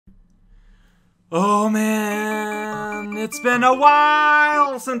Oh man, it's been a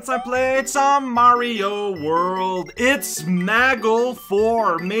while since I played some Mario World. It's Maggle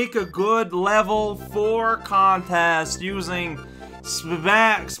 4, make a good level 4 contest using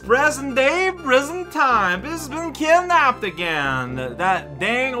Max present day, present time. This has been kidnapped again. That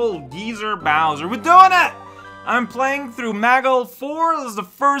dang old geezer Bowser. We're doing it! I'm playing through Maggle 4. This is the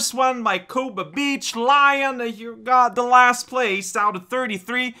first one by KobaBeach. Lion, you got the last place out of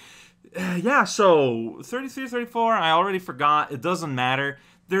 33. Yeah, so 33, 34, I already forgot. It doesn't matter.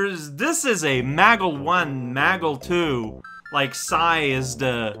 This is a Maggle 1, Maggle 2, like, sized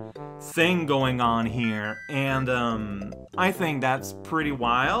thing going on here. And, I think that's pretty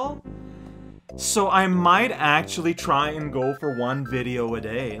wild. So I might actually try and go for one video a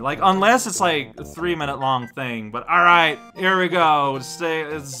day. Like, unless it's like a 3-minute long thing. But alright, here we go. This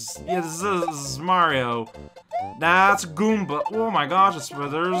is Mario. That's Goomba. Oh my gosh,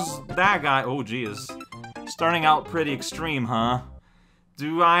 there's that guy. Oh geez. Starting out pretty extreme, huh?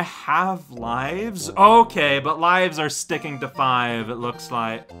 Do I have lives? Okay, but lives are sticking to 5, it looks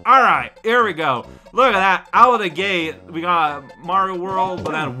like. Alright, here we go. Look at that. Out of the gate, we got Mario World,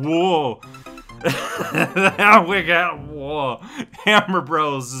 but then, whoa. We got, whoa. Hammer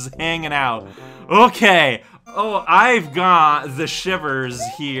Bros is hanging out. Okay. Oh, I've got the shivers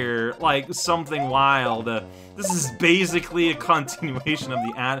here, like something wild. This is basically a continuation of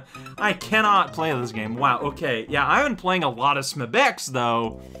the ad. I cannot play this game. Wow, okay. Yeah, I've been playing a lot of Smebix,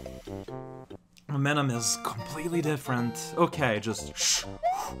 though. Momentum is completely different. Okay, just shh.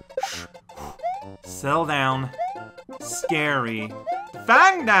 Settle down. Scary. The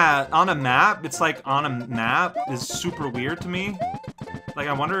fact that on a map, it's like on a map is super weird to me. Like,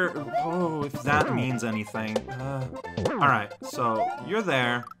 I wonder, if that means anything. Alright, so, you're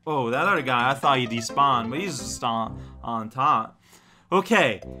there. Oh, that other guy, I thought he despawned, but he's just on top.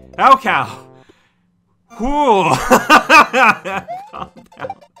 Okay, cow. Whew. Calm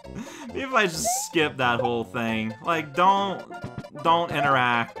down. Maybe if I just skip that whole thing. Like, don't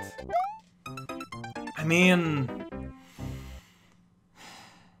interact. I mean...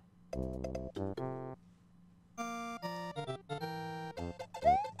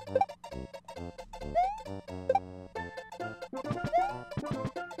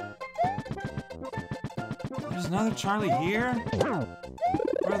 There's another Charlie here? Where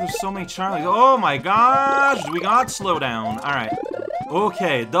are there so many Charlies? Oh my gosh! We got slowdown. Alright.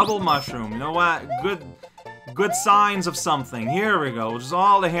 Okay, double mushroom. You know what? Good signs of something. Here we go. Just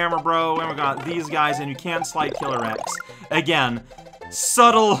all the Hammer Bro, and we got these guys, and you can't slide Killer X. Again,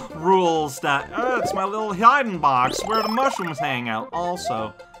 subtle rules that... it's my little hiding box where the mushrooms hang out.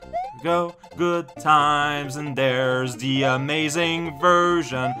 Also... Go, good times, and there's the amazing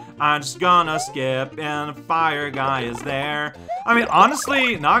version. I'm just gonna skip, and the fire guy is there. I mean,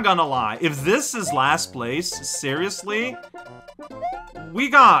 honestly, not gonna lie, if this is last place, seriously, we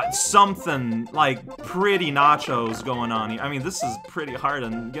got something, like, pretty nachos going on here. I mean, this is pretty hard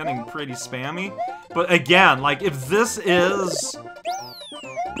and getting pretty spammy. But again, like, if this is...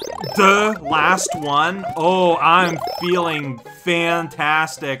 the last one. Oh, I'm feeling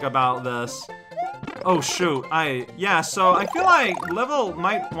fantastic about this. Oh, shoot. Yeah, so I feel like level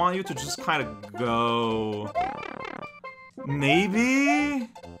might want you to just kind of go. Maybe?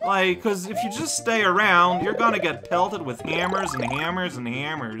 Like, because if you just stay around, you're gonna get pelted with hammers and hammers and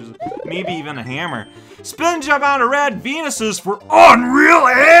hammers. Maybe even a hammer. Spin jump out of red Venuses for Unreal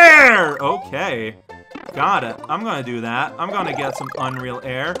Air! Okay. Got it. I'm gonna do that. I'm gonna get some Unreal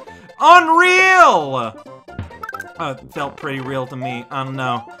Air. Unreal! It felt pretty real to me. I don't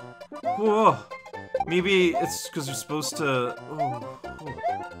know. Whoa. Maybe it's because you're supposed to...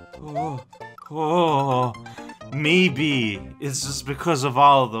 Maybe it's just because of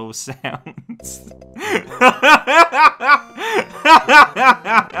all those sounds.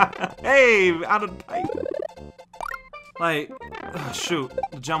 Hey, out of pipe. Like, shoot,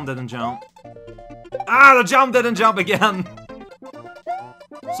 the jump didn't jump. Ah, the jump didn't jump again!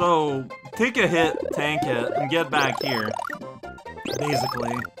 So, take a hit, tank it, and get back here.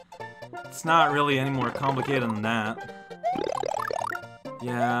 Basically. It's not really any more complicated than that.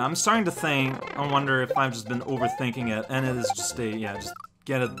 Yeah, I'm starting to think, I wonder if I've just been overthinking it, and it is just just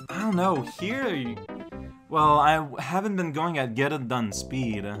get it, I don't know, here, well, I haven't been going at get it done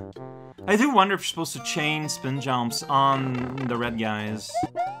speed. I do wonder if you're supposed to chain spin jumps on the red guys.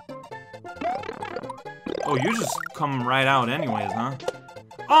 Oh, you just come right out anyways, huh?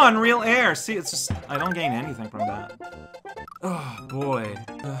 Oh, Unreal Air! See, it's just... I don't gain anything from that. Oh, boy.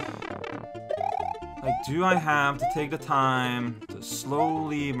 Like, do I have to take the time to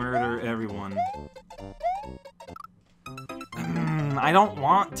slowly murder everyone? I don't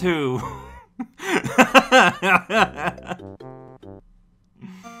want to.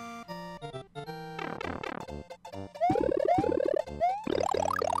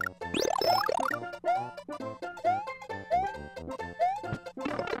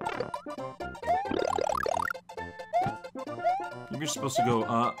 You're supposed to go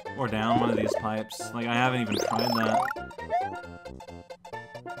up or down one of these pipes. Like, I haven't even tried that.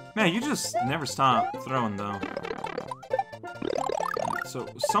 Man, you just never stop throwing, though. So,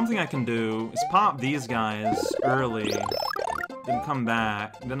 something I can do is pop these guys early, then come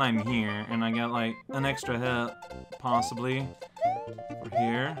back, then I'm here, and I get, like, an extra hit, possibly, for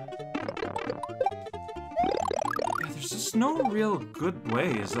here. Yeah, there's just no real good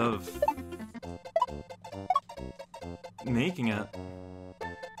ways of making it.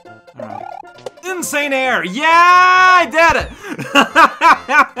 Alright. Insane air! Yeah! I did it!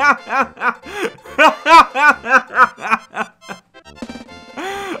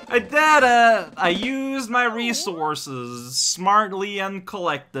 I did it! I used my resources smartly and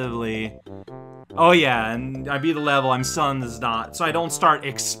collectively. Oh yeah, and I beat the level, I'm selling this dot, so I don't start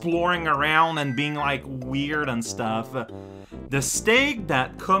exploring around and being like weird and stuff. The stake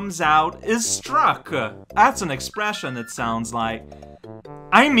that comes out is struck. That's an expression, it sounds like.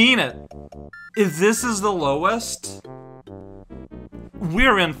 I mean it. If this is the lowest,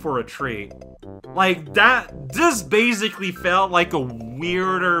 we're in for a treat. Like, this basically felt like a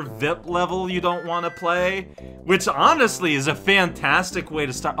weirder VIP level you don't want to play, which honestly is a fantastic way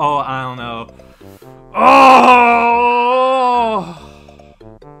to start. Oh, I don't know. Oh!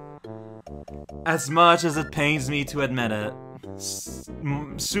 As much as it pains me to admit it,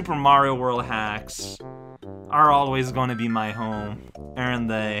 Super Mario World hacks are always going to be my home, aren't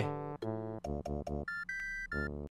they?